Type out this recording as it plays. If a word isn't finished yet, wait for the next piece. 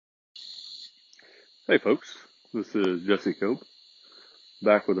Hey folks, this is Jesse Cope,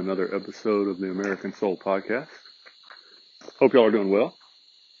 back with another episode of the American Soul Podcast. Hope y'all are doing well,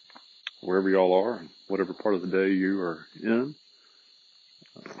 wherever y'all are, and whatever part of the day you are in.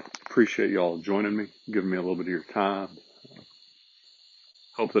 Appreciate y'all joining me, giving me a little bit of your time.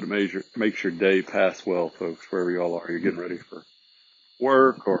 Hope that it makes your day pass well, folks, wherever y'all are. You're getting ready for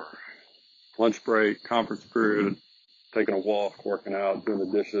work or lunch break, conference period, taking a walk, working out, doing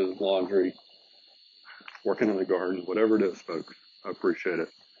the dishes, laundry, working in the garden, whatever it is, folks. I appreciate it.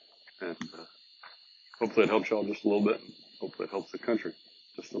 And hopefully it helps y'all just a little bit. Hopefully it helps the country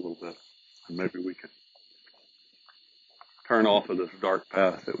just a little bit. And maybe we can turn off of this dark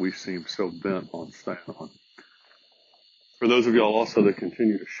path that we seem so bent on staying on. For those of y'all also that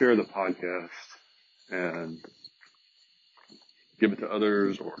continue to share the podcast and give it to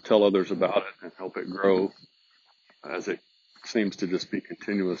others or tell others about it and help it grow, as it seems to just be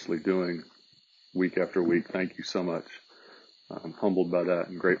continuously doing week after week, thank you so much. I'm humbled by that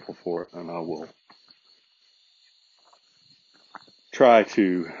and grateful for it, and I will try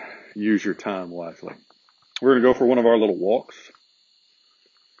to use your time wisely. We're going to go for one of our little walks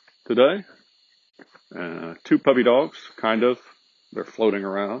today. 2 puppy dogs, kind of. They're floating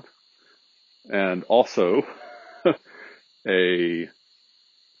around. And also a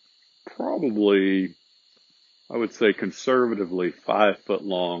probably, I would say conservatively 5-foot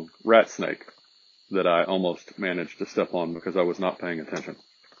long rat snake that I almost managed to step on because I was not paying attention.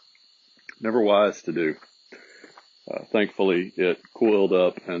 Never wise to do. Thankfully, it coiled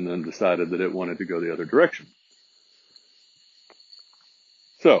up and then decided that it wanted to go the other direction.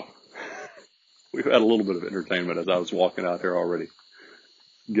 So, we've had a little bit of entertainment as I was walking out here already,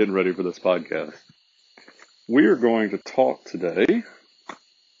 getting ready for this podcast. We are going to talk today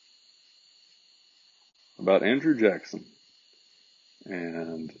about Andrew Jackson.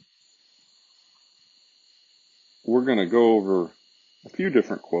 And we're going to go over a few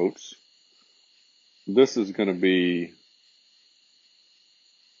different quotes. This is going to be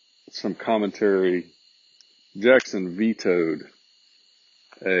some commentary. Jackson vetoed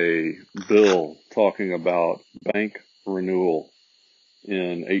a bill talking about bank renewal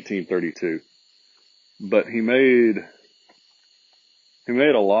in 1832. But he made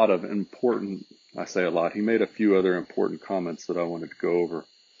a lot of important, I say a lot, he made a few other important comments that I wanted to go over.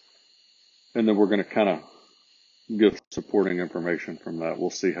 And then we're going to kind of give supporting information from that. We'll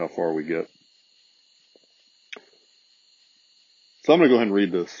see how far we get. So I'm going to go ahead and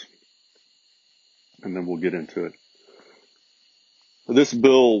read this, and then we'll get into it. This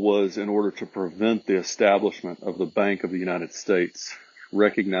bill was in order to prevent the establishment of the Bank of the United States,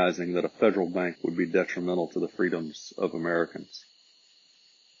 recognizing that a federal bank would be detrimental to the freedoms of Americans.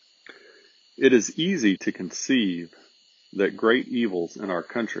 It is easy to conceive that great evils in our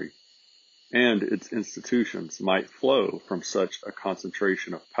country and its institutions might flow from such a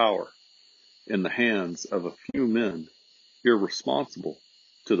concentration of power in the hands of a few men irresponsible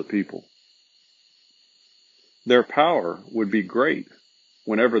to the people. Their power would be great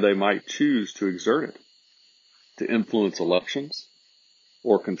whenever they might choose to exert it, to influence elections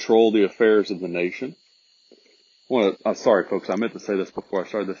or control the affairs of the nation. Sorry, folks, I meant to say this before I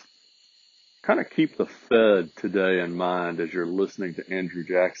started this. Kind of keep the Fed today in mind as you're listening to Andrew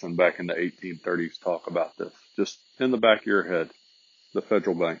Jackson back in the 1830s talk about this. Just in the back of your head, the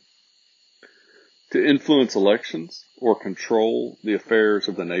federal bank. To influence elections or control the affairs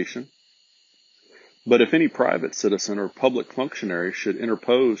of the nation. But if any private citizen or public functionary should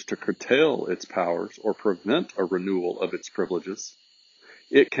interpose to curtail its powers or prevent a renewal of its privileges,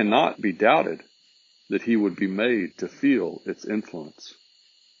 it cannot be doubted that he would be made to feel its influence.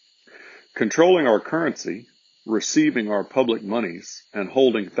 Controlling our currency, receiving our public monies, and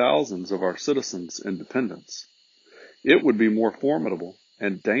holding thousands of our citizens in dependence, it would be more formidable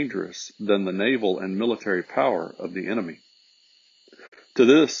and dangerous than the naval and military power of the enemy. To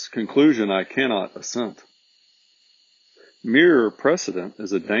this conclusion I cannot assent. Mere precedent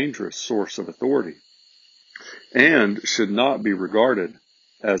is a dangerous source of authority and should not be regarded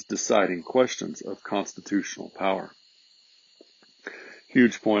as deciding questions of constitutional power.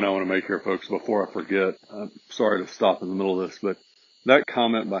 Huge point I want to make here, folks, before I forget. I'm sorry to stop in the middle of this, but that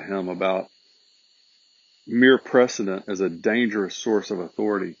comment by him about mere precedent as a dangerous source of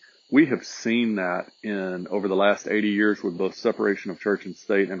authority, we have seen that over the last 80 years with both separation of church and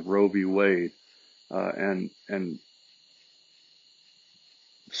state and Roe v. Wade, and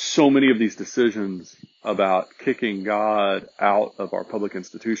so many of these decisions about kicking God out of our public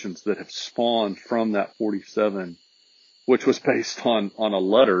institutions that have spawned from that 47, which was based on a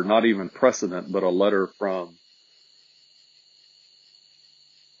letter, not even precedent, but a letter from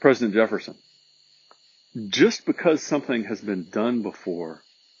President Jefferson. just because something has been done before,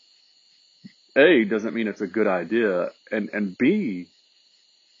 A, doesn't mean it's a good idea, and B,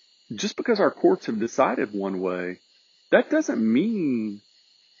 just because our courts have decided one way, that doesn't mean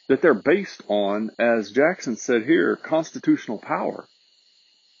that they're based on, as Jackson said here, constitutional power.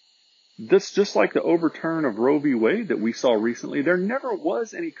 That's just like the overturn of Roe v. Wade that we saw recently. There never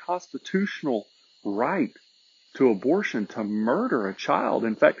was any constitutional right to abortion, to murder a child.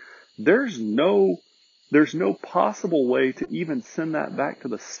 In fact, there's no possible way to even send that back to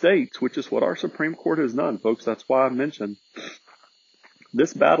the states, which is what our Supreme Court has done, folks. That's why I mentioned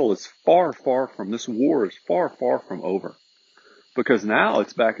this battle is this war is far, far from over, because now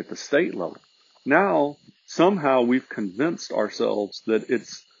it's back at the state level. Now, somehow we've convinced ourselves that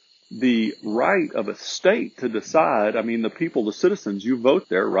it's the right of a state to decide. I mean, the people, the citizens, you vote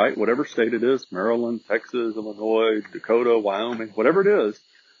there, right? Whatever state it is, Maryland, Texas, Illinois, Dakota, Wyoming, whatever it is.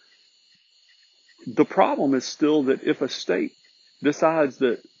 The problem is still that if a state decides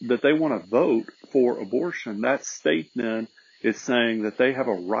that they want to vote for abortion, that state then is saying that they have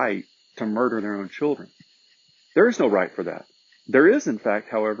a right to murder their own children. There is no right for that. There is, in fact,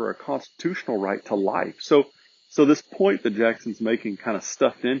 however, a constitutional right to life. So this point that Jackson's making, kind of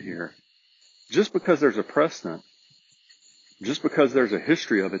stuffed in here, just because there's a precedent, just because there's a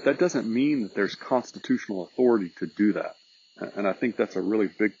history of it, that doesn't mean that there's constitutional authority to do that. And I think that's a really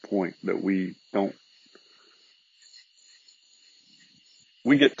big point that we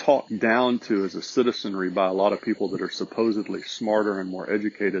get talked down to as a citizenry by a lot of people that are supposedly smarter and more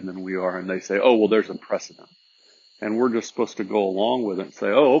educated than we are. And they say, oh, well, there's a precedent. And we're just supposed to go along with it and say,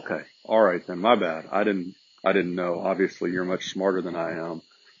 oh, okay, all right, then my bad. I didn't know. Obviously, you're much smarter than I am,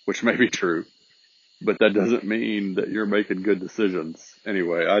 which may be true, but that doesn't mean that you're making good decisions.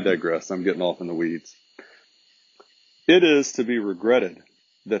 Anyway, I digress. I'm getting off in the weeds. It is to be regretted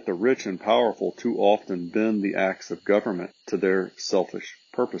that the rich and powerful too often bend the axe of government to their selfish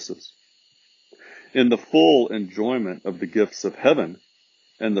purposes. In the full enjoyment of the gifts of heaven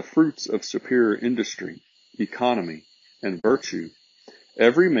and the fruits of superior industry, economy, and virtue,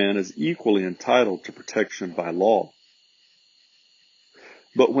 every man is equally entitled to protection by law.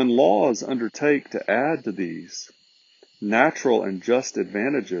 But when laws undertake to add to these natural and just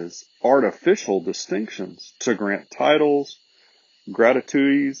advantages artificial distinctions, to grant titles,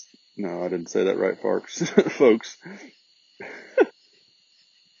 gratuities, no, I didn't say that right, folks,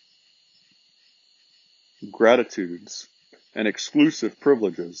 gratitudes and exclusive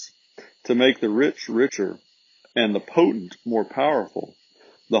privileges, to make the rich richer and the potent more powerful,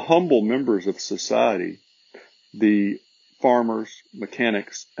 the humble members of society, the farmers,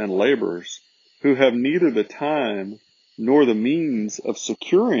 mechanics, and laborers, who have neither the time nor the means of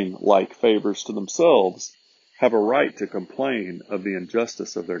securing like favors to themselves, have a right to complain of the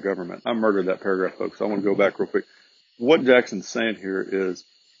injustice of their government. I murdered that paragraph, folks. I want to go back real quick. What Jackson's saying here is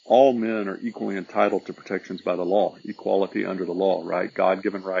all men are equally entitled to protections by the law, equality under the law, right?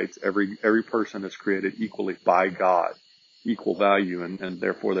 God-given rights. Every person is created equally by God, equal value, and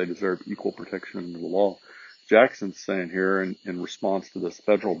therefore they deserve equal protection under the law. Jackson's saying here in response to this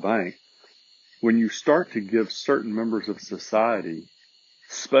federal bank, when you start to give certain members of society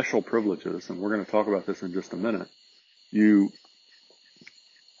special privileges, and we're going to talk about this in just a minute, you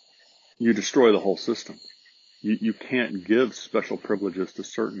destroy the whole system. You can't give special privileges to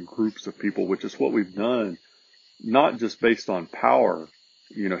certain groups of people, which is what we've done, not just based on power.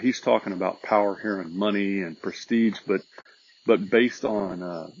 You know, he's talking about power here and money and prestige, but based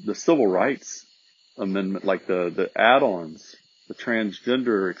on the civil rights amendment, like the add-ons, the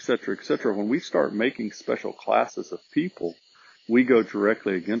transgender, et cetera, when we start making special classes of people, we go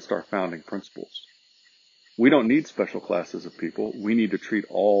directly against our founding principles. We don't need special classes of people. We need to treat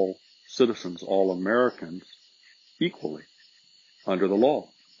all citizens, all Americans, equally under the law,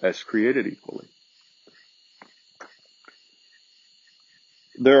 as created equally.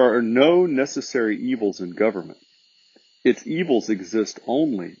 There are no necessary evils in government. Its evils exist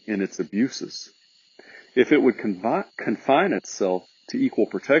only in its abuses. If it would confine itself to equal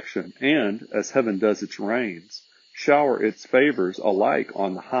protection and, as heaven does its rains, shower its favors alike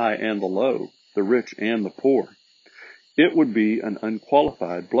on the high and the low, the rich and the poor, it would be an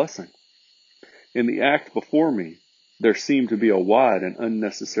unqualified blessing. In the act before me, there seemed to be a wide and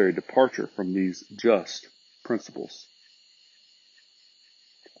unnecessary departure from these just principles.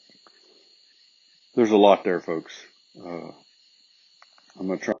 There's a lot there, folks. I'm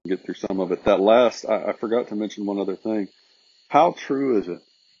going to try and get through some of it. That last, I forgot to mention one other thing. How true is it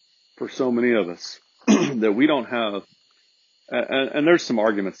for so many of us that we don't have, and there's some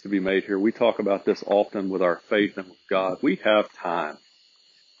arguments to be made here. We talk about this often with our faith and with God. We have time.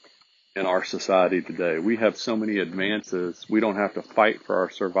 in our society today. We have so many advances. We don't have to fight for our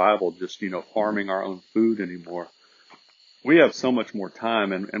survival, just, farming our own food anymore. We have so much more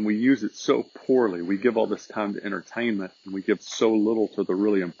time, and we use it so poorly. We give all this time to entertainment, and we give so little to the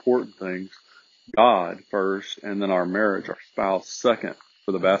really important things. God first, and then our marriage, our spouse second,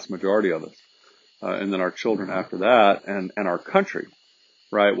 for the vast majority of us. And then our children after that, and our country,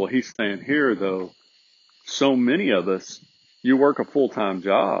 right? Well, he's saying here, though, so many of us, you work a full-time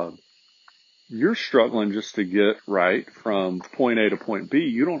job, you're struggling just to get right from point A to point B.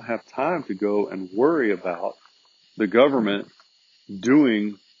 You don't have time to go and worry about the government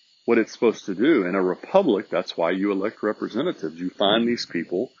doing what it's supposed to do. In a republic, that's why you elect representatives. You find these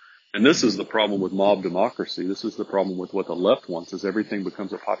people, and this is the problem with mob democracy. This is the problem with what the left wants, is everything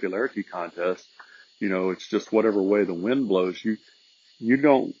becomes a popularity contest. It's just whatever way the wind blows.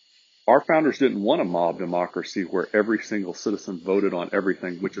 Our founders didn't want a mob democracy where every single citizen voted on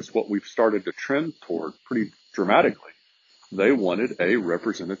everything, which is what we've started to trend toward pretty dramatically. They wanted a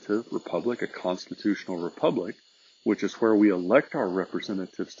representative republic, a constitutional republic, which is where we elect our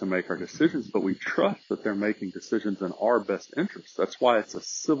representatives to make our decisions, but we trust that they're making decisions in our best interest. That's why it's a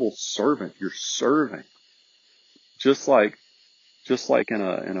civil servant. You're serving. Just like in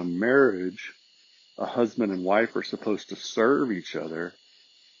a marriage, a husband and wife are supposed to serve each other.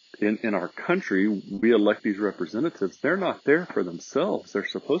 In our country, we elect these representatives. They're not there for themselves. They're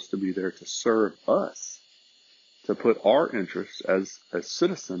supposed to be there to serve us, to put our interests as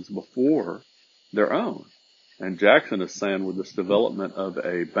citizens before their own. And Jackson is saying with this development of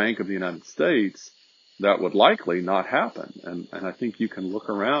a Bank of the United States, that would likely not happen. And I think you can look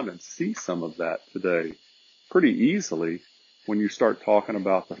around and see some of that today pretty easily when you start talking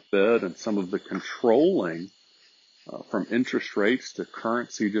about the Fed and some of the controlling from interest rates to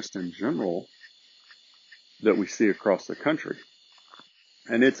currency just in general that we see across the country.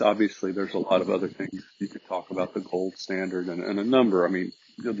 And it's obviously, there's a lot of other things you could talk about, the gold standard and a number. I mean,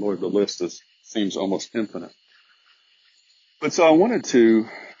 good Lord, the list seems almost infinite. But so I'm going to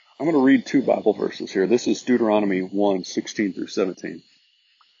read two Bible verses here. This is Deuteronomy 1:16 through 17.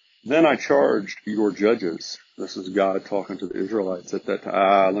 Then I charged your judges. This is God talking to the Israelites at that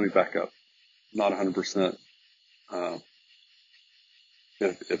time. Let me back up. Not 100%.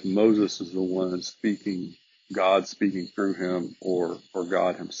 If Moses is the one speaking, God speaking through him, or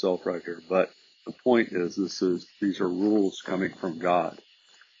God himself right here. But the point is, these are rules coming from God.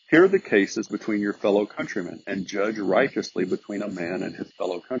 Hear the cases between your fellow countrymen, and judge righteously between a man and his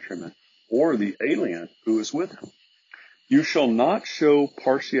fellow countrymen, or the alien who is with him. You shall not show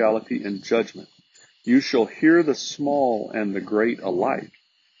partiality in judgment. You shall hear the small and the great alike.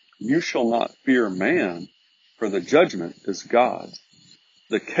 You shall not fear man, for the judgment is God's.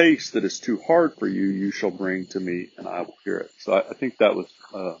 The case that is too hard for you, you shall bring to me, and I will hear it. So I think that was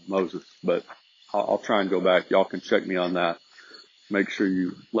Moses, but I'll try and go back. Y'all can check me on that. Make sure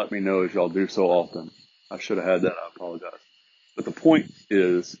you let me know as y'all do so often. I should have had that. I apologize. But the point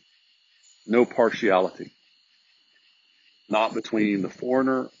is, no partiality. Not between the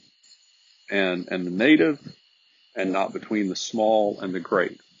foreigner and the native, and not between the small and the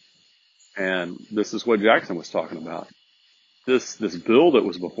great. And this is what Jackson was talking about. This bill that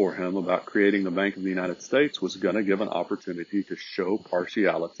was before him about creating the Bank of the United States was going to give an opportunity to show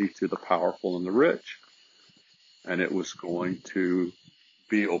partiality to the powerful and the rich. And it was going to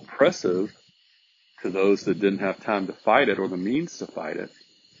be oppressive to those that didn't have time to fight it or the means to fight it.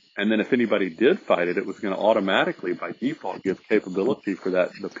 And then if anybody did fight it, it was going to automatically, by default, give capability for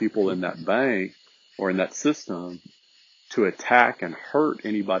the people in that bank or in that system to attack and hurt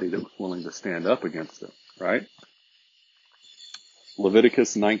anybody that was willing to stand up against it, right?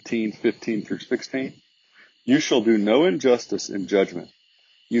 Leviticus 19:15 through 16. You shall do no injustice in judgment.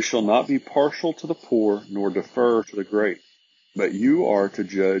 You shall not be partial to the poor, nor defer to the great, but you are to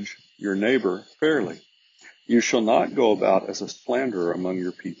judge your neighbor fairly. You shall not go about as a slanderer among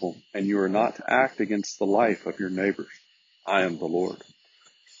your people, and you are not to act against the life of your neighbors. I am the Lord.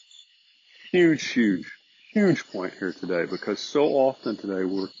 Huge point here today, because so often today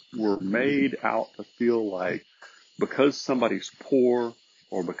we're made out to feel like because somebody's poor,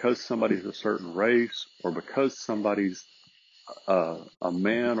 or because somebody's a certain race, or because somebody's a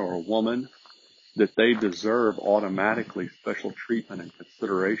man or a woman, that they deserve automatically special treatment and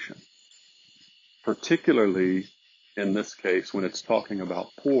consideration. Particularly in this case, when it's talking about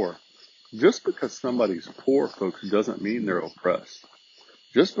poor. Just because somebody's poor, folks, doesn't mean they're oppressed.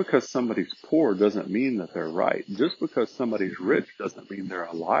 Just because somebody's poor doesn't mean that they're right. Just because somebody's rich doesn't mean they're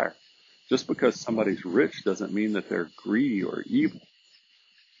a liar. Just because somebody's rich doesn't mean that they're greedy or evil.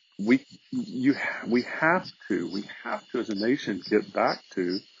 We have to as a nation get back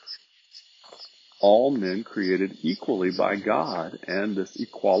to all men created equally by God and this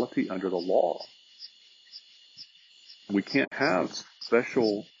equality under the law. We can't have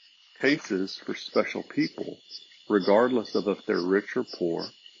special cases for special people, regardless of if they're rich or poor,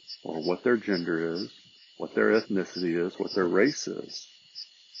 or what their gender is, what their ethnicity is, what their race is.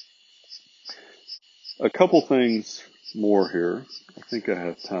 A couple things more here. I think I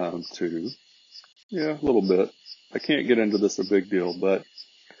have time to, a little bit. I can't get into this a big deal, but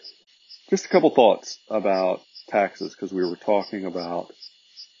just a couple thoughts about taxes, because we were talking about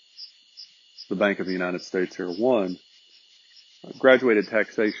the Bank of the United States here. One, graduated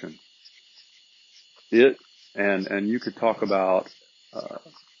taxation. And you could talk about,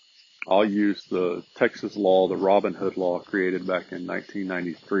 I'll use the Texas law, the Robin Hood law created back in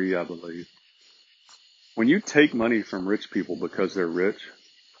 1993, I believe. When you take money from rich people because they're rich,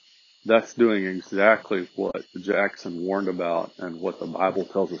 that's doing exactly what Jackson warned about and what the Bible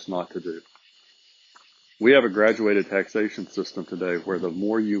tells us not to do. We have a graduated taxation system today where the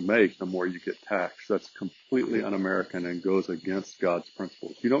more you make, the more you get taxed. That's completely un-American and goes against God's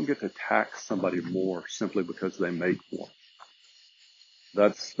principles. You don't get to tax somebody more simply because they make more.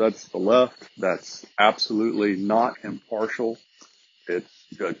 That's the left. That's absolutely not impartial. It's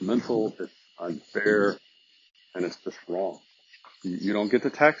judgmental. It's unfair. And it's just wrong. You don't get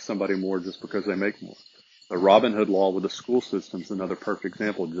to tax somebody more just because they make more. The Robin Hood law with the school system is another perfect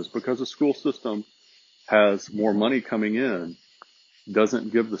example. Just because the school system has more money coming in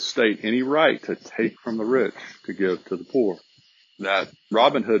doesn't give the state any right to take from the rich to give to the poor. That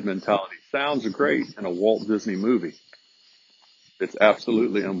Robin Hood mentality sounds great in a Walt Disney movie. It's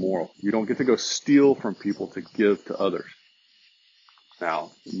absolutely immoral. You don't get to go steal from people to give to others.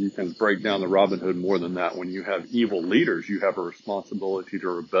 Now, you can break down the Robin Hood more than that. When you have evil leaders, you have a responsibility to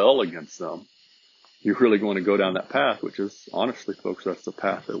rebel against them. You're really going to go down that path, which is, honestly, folks, that's the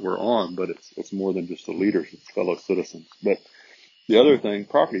path that we're on, but it's more than just the leaders, it's fellow citizens. But the other thing,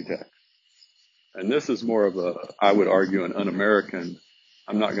 property tax. And this is more of a, I would argue, an un-American.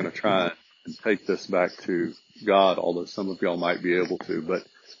 I'm not going to try and take this back to God, although some of y'all might be able to, but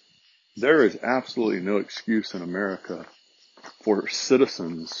there is absolutely no excuse in America for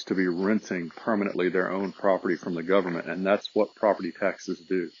citizens to be renting permanently their own property from the government, and that's what property taxes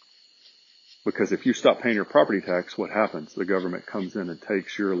do. Because if you stop paying your property tax, what happens? The government comes in and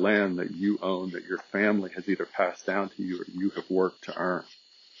takes your land that you own, that your family has either passed down to you or you have worked to earn.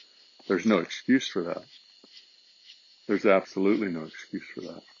 There's no excuse for that. There's absolutely no excuse for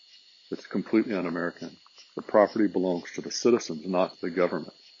that. It's completely un-American. The property belongs to the citizens, not to the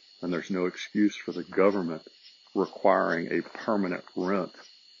government. And there's no excuse for the government requiring a permanent rent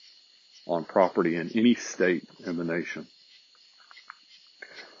on property in any state in the nation.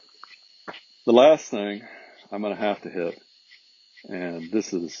 The last thing I'm going to have to hit, and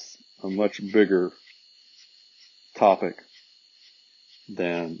this is a much bigger topic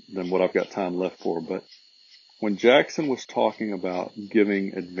than what I've got time left for, but when Jackson was talking about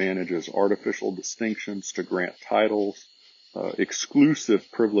giving advantages, artificial distinctions to grant titles, exclusive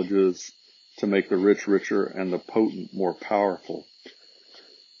privileges to make the rich richer and the potent more powerful,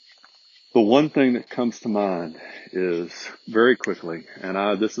 the one thing that comes to mind is very quickly,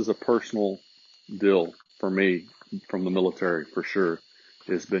 and this is a personal deal for me from the military for sure,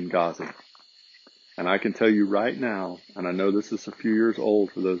 is Benghazi. And I can tell you right now, and I know this is a few years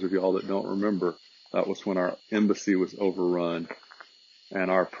old for those of y'all that don't remember, that was when our embassy was overrun. And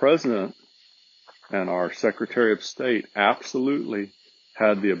our president and our Secretary of State absolutely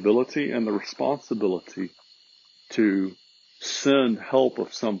had the ability and the responsibility to send help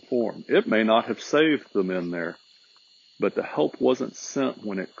of some form. It may not have saved the men there, but the help wasn't sent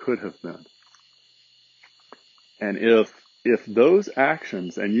when it could have been. And if those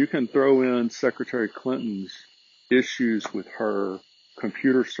actions, and you can throw in Secretary Clinton's issues with her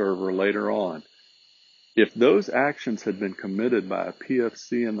computer server later on, if those actions had been committed by a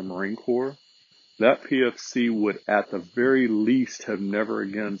PFC in the Marine Corps, that PFC would at the very least have never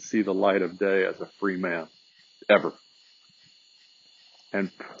again see the light of day as a free man, ever.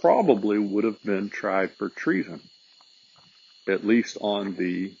 And probably would have been tried for treason, at least on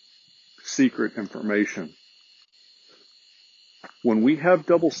the secret information. When we have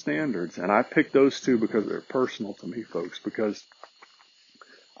double standards, and I pick those two because they're personal to me, folks, because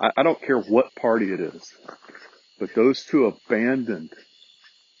I don't care what party it is, but those two abandoned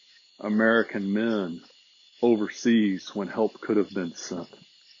American men overseas when help could have been sent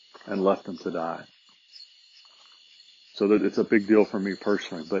and left them to die. So that it's a big deal for me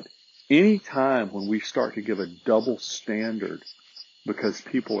personally. But any time when we start to give a double standard because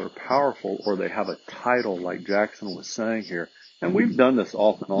people are powerful or they have a title like Jackson was saying here, And we've done this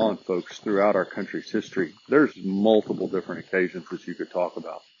off and on, folks, throughout our country's history. There's multiple different occasions that you could talk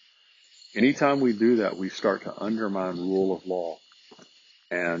about. Anytime we do that, we start to undermine rule of law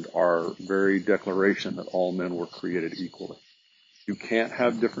and our very declaration that all men were created equally. You can't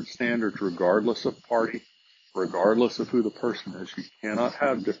have different standards regardless of party, regardless of who the person is. You cannot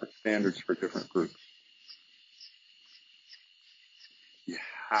have different standards for different groups. You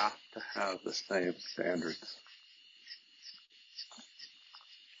have to have the same standards.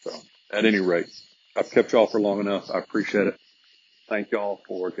 So, at any rate, I've kept y'all for long enough. I appreciate it. Thank y'all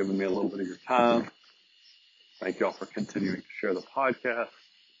for giving me a little bit of your time. Thank y'all for continuing to share the podcast.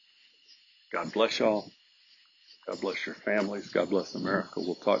 God bless y'all. God bless your families. God bless America.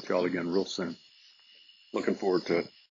 We'll talk to y'all again real soon. Looking forward to it.